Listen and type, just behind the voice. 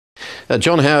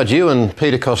John Howard, you and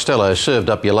Peter Costello served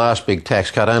up your last big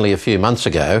tax cut only a few months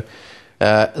ago.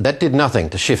 That did nothing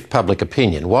to shift public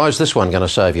opinion. Why is this one going to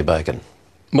save you bacon?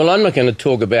 Well, I'm not going to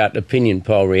talk about opinion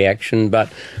poll reaction,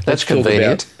 but that's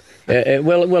convenient.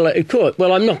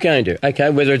 Well, I'm not going to. Okay,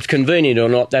 whether it's convenient or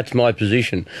not, that's my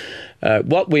position.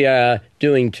 What we are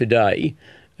doing today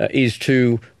is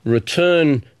to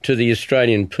return to the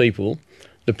Australian people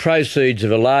the proceeds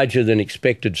of a larger than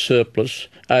expected surplus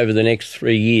over the next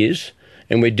 3 years,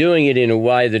 and we're doing it in a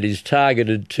way that is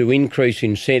targeted to increase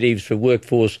incentives for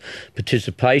workforce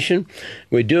participation.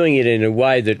 We're doing it in a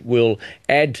way that will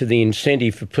add to the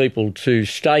incentive for people to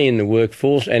stay in the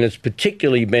workforce, and it's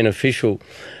particularly beneficial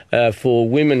for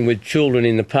women with children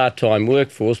in the part-time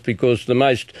workforce, because the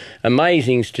most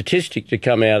amazing statistic to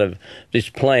come out of this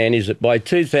plan is that by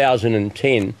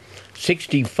 2010,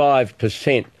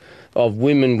 65% of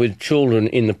women with children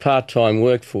in the part-time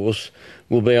workforce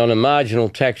will be on a marginal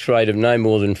tax rate of no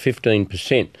more than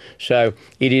 15%. So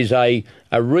it is a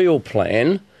real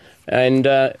plan,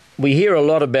 and we hear a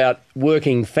lot about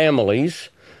working families.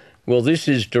 Well, this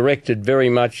is directed very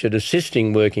much at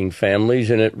assisting working families,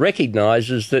 and it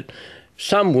recognises that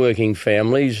some working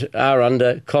families are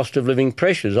under cost of living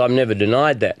pressures. I've never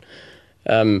denied that.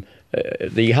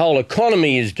 The whole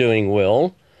economy is doing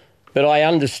well, but I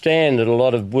understand that a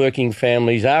lot of working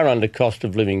families are under cost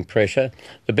of living pressure.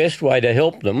 The best way to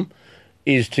help them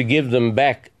is to give them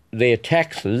back their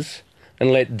taxes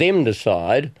and let them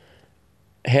decide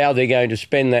how they're going to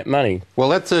spend that money. Well,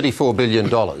 that $34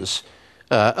 billion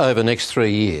over the next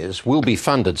 3 years will be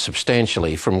funded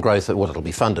substantially from growth. Well, it'll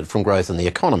be funded from growth in the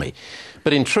economy.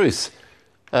 But in truth,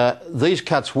 these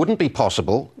cuts wouldn't be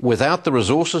possible without the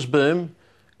resources boom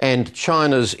and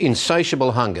China's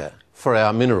insatiable hunger for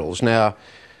our minerals. Now,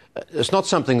 it's not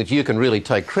something that you can really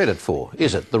take credit for,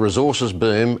 is it? The resources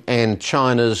boom and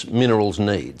China's minerals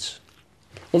needs.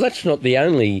 Well, that's not the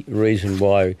only reason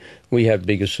why we have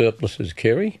bigger surpluses,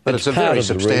 Kerry. But it's a very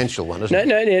substantial one,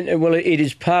 isn't it? No, well, it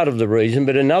is part of the reason,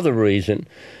 but another reason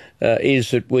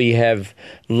is that we have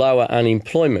lower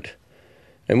unemployment.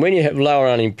 And when you have lower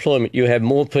unemployment, you have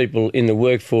more people in the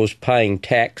workforce paying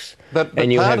tax. But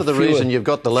part of the reason you've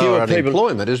got the lower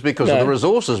unemployment is because of the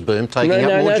resources boom taking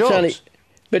up more jobs.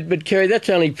 But Kerry, that's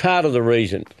only part of the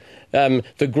reason.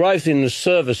 The growth in the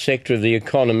service sector of the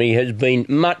economy has been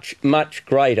much, much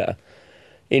greater.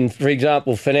 In, for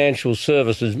example, financial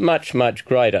services, much, much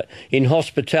greater. In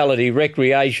hospitality,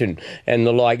 recreation and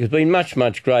the like, has been much,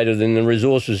 much greater than the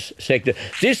resources sector.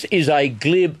 This is a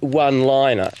glib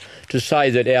one-liner to say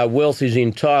that our wealth is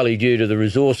entirely due to the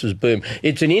resources boom.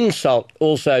 It's an insult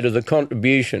also to the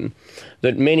contribution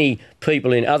that many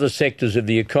people in other sectors of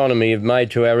the economy have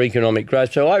made to our economic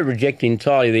growth. So I reject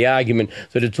entirely the argument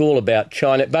that it's all about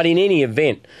China. But in any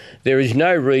event, there is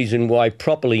no reason why,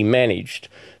 properly managed,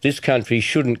 this country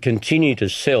shouldn't continue to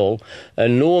sell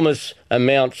enormous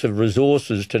amounts of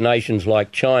resources to nations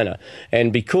like China.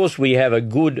 And because we have a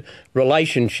good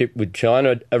relationship with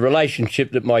China, a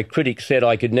relationship that my critics said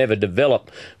I could never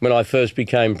develop when I first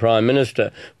became Prime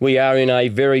Minister, we are in a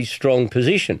very strong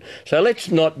position. So let's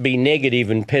not be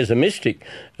negative and pessimistic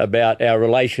about our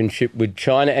relationship with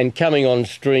China. And coming on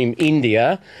stream,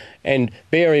 India. And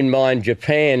bear in mind,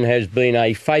 Japan has been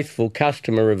a faithful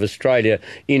customer of Australia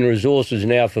in resources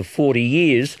now for 40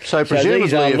 years. So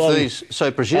presumably,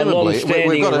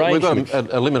 we've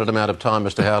got a limited amount of time,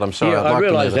 Mr. Howard. I'm sorry, I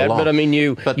realise that, but I mean,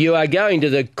 you are going to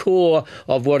the core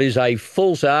of what is a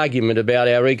false argument about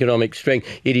our economic strength.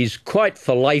 It is quite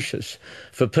fallacious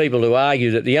for people to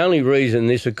argue that the only reason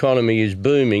this economy is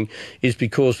booming is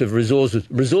because of resources.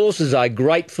 Resources are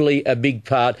gratefully a big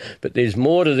part, but there's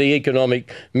more to the economic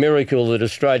miracle that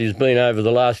Australia's been over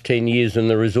the last 10 years than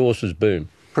the resources boom.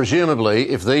 Presumably,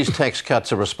 if these tax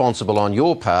cuts are responsible on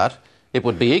your part, it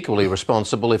would be equally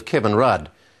responsible if Kevin Rudd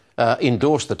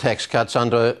endorsed the tax cuts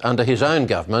under his own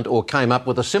government or came up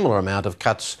with a similar amount of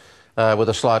cuts with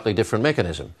a slightly different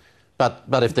mechanism.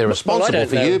 But if they're responsible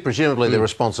for you, presumably they're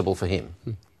responsible for him.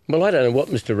 Well, I don't know what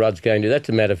Mr. Rudd's going to do. That's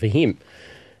a matter for him.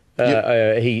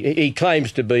 He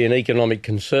claims to be an economic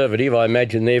conservative. I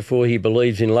imagine, therefore, he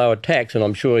believes in lower tax, and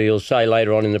I'm sure he'll say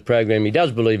later on in the program he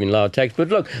does believe in lower tax. But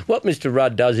look, what Mr.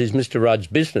 Rudd does is Mr. Rudd's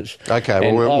business.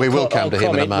 OK, well, we will come to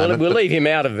him in a moment. We'll leave him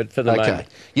out of it for the moment.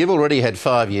 You've already had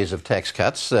 5 years of tax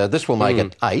cuts. This will make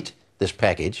it 8, this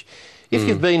package. If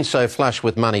you've been so flush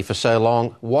with money for so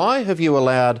long, why have you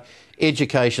allowed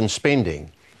education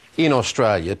spending in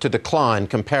Australia to decline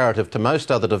comparative to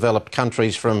most other developed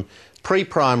countries from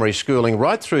pre-primary schooling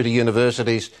right through to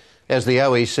universities, as the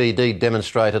OECD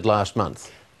demonstrated last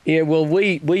month? Yeah, well,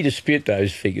 we dispute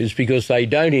those figures because they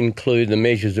don't include the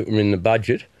measures that were in the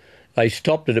budget They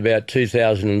stopped at about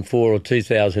 2004 or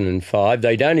 2005.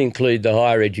 They don't include the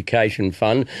higher education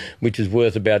fund, which is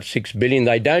worth about $6 billion.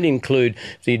 They don't include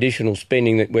the additional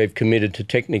spending that we've committed to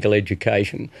technical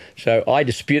education. So I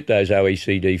dispute those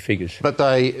OECD figures. But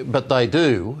they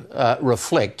do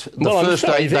reflect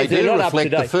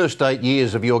the first 8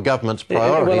 years of your government's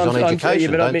priorities on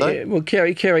education, don't they? Well,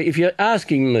 Kerry, if you're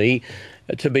asking me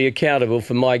to be accountable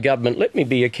for my government, let me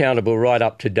be accountable right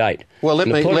up to date. Well, let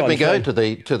me go to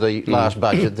the last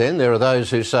budget then. There are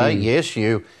those who say, yes,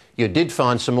 you did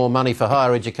find some more money for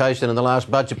higher education in the last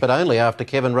budget, but only after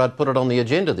Kevin Rudd put it on the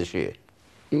agenda this year.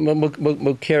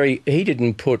 Well, Kerry, he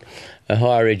didn't put a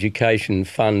higher education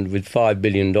fund with $5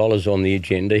 billion on the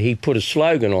agenda. He put a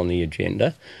slogan on the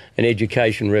agenda, an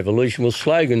education revolution. Well,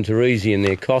 slogans are easy and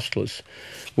they're costless.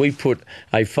 We put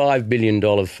a $5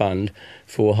 billion fund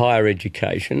for higher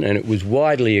education, and it was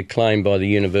widely acclaimed by the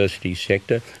university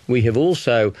sector. We have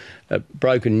also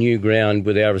broken new ground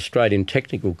with our Australian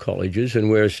technical colleges, and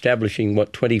we're establishing,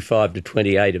 25 to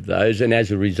 28 of those, and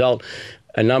as a result,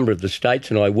 a number of the states,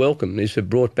 and I welcome this, have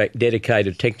brought back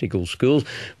dedicated technical schools.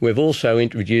 We've also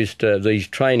introduced these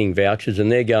training vouchers, and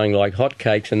they're going like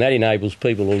hotcakes, and that enables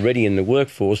people already in the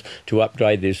workforce to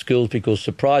upgrade their skills, because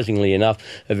surprisingly enough,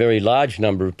 a very large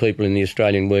number of people in the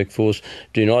Australian workforce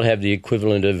do not have the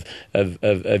equivalent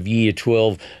of Year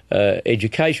 12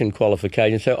 education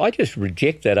qualification. So I just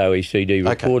reject that OECD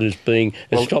report as being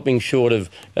stopping short of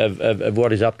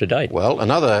what is up to date. Well,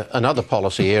 another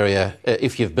policy area,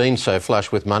 if you've been so flush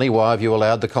with money, why have you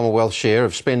allowed the Commonwealth share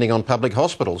of spending on public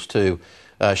hospitals to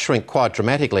shrink quite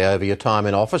dramatically over your time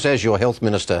in office, as your Health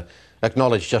Minister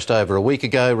acknowledged just over a week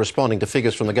ago, responding to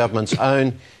figures from the government's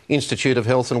own Institute of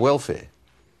Health and Welfare?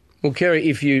 Well, Kerry,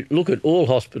 if you look at all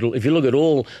hospital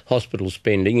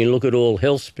spending, you look at all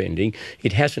health spending,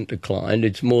 it hasn't declined.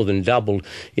 It's more than doubled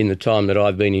in the time that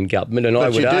I've been in government. And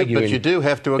But you do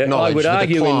have to acknowledge the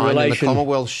decline in the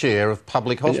Commonwealth share of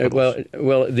public hospitals.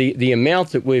 Well, the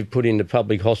amount that we've put into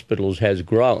public hospitals has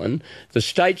grown. The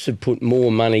states have put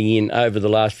more money in over the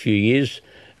last few years.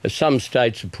 Some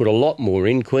states have put a lot more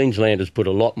in. Queensland has put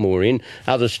a lot more in.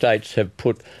 Other states have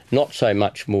put not so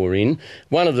much more in.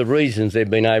 One of the reasons they've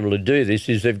been able to do this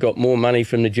is they've got more money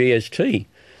from the GST.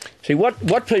 See,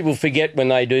 what people forget when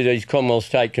they do these Commonwealth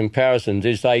state comparisons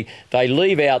is they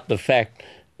leave out the fact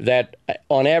that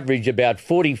on average about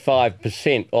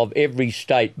 45% of every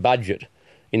state budget,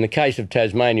 in the case of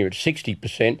Tasmania it's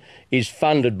 60%, is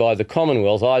funded by the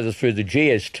Commonwealth either through the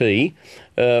GST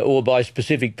or by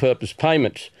specific purpose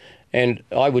payments. And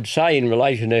I would say in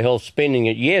relation to health spending,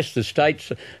 yes, the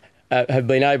states have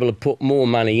been able to put more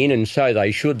money in, and so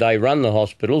they should. They run the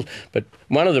hospitals, but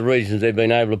one of the reasons they've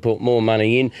been able to put more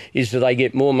money in is that they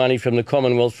get more money from the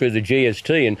Commonwealth through the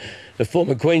GST. And the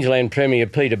former Queensland Premier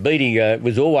Peter Beattie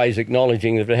was always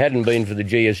acknowledging that if it hadn't been for the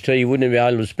GST, he wouldn't have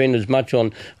been able to spend as much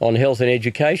on health and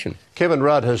education. Kevin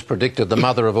Rudd has predicted the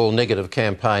mother of all negative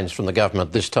campaigns from the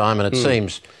government this time, and it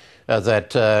seems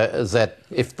that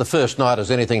if the first night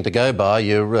is anything to go by,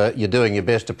 you're doing your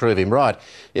best to prove him right.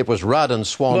 It was Rudd and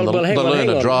Swan, the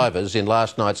learner drivers, in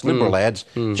last night's Liberal ads,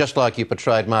 just like you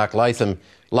portrayed Mark Latham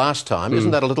last time.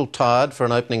 Isn't that a little tired for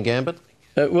an opening gambit?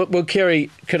 Well, Kerry,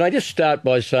 can I just start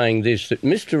by saying this, that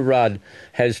Mr Rudd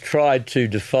has tried to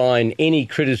define any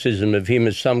criticism of him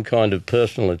as some kind of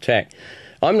personal attack.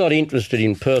 I'm not interested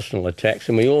in personal attacks,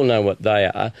 and we all know what they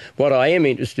are. What I am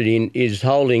interested in is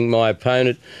holding my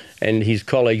opponent and his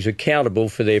colleagues accountable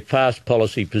for their past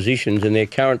policy positions and their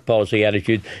current policy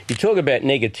attitude. You talk about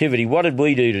negativity. What did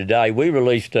we do today? We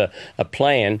released a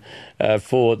plan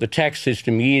for the tax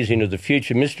system years into the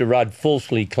future. Mr Rudd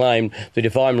falsely claimed that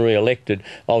if I'm re-elected,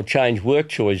 I'll change work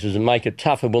choices and make it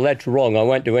tougher. Well, that's wrong. I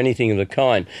won't do anything of the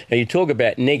kind. Now, you talk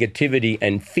about negativity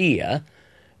and fear.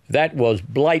 That was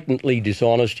blatantly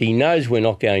dishonest. He knows we're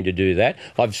not going to do that.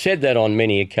 I've said that on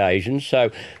many occasions.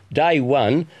 So day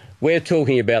one, we're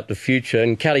talking about the future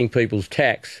and cutting people's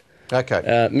tax. Okay.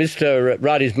 Mr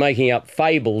Rudd is making up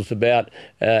fables about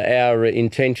our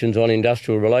intentions on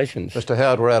industrial relations. Mr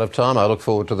Howard, we're out of time. I look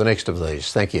forward to the next of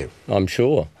these. Thank you. I'm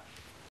sure.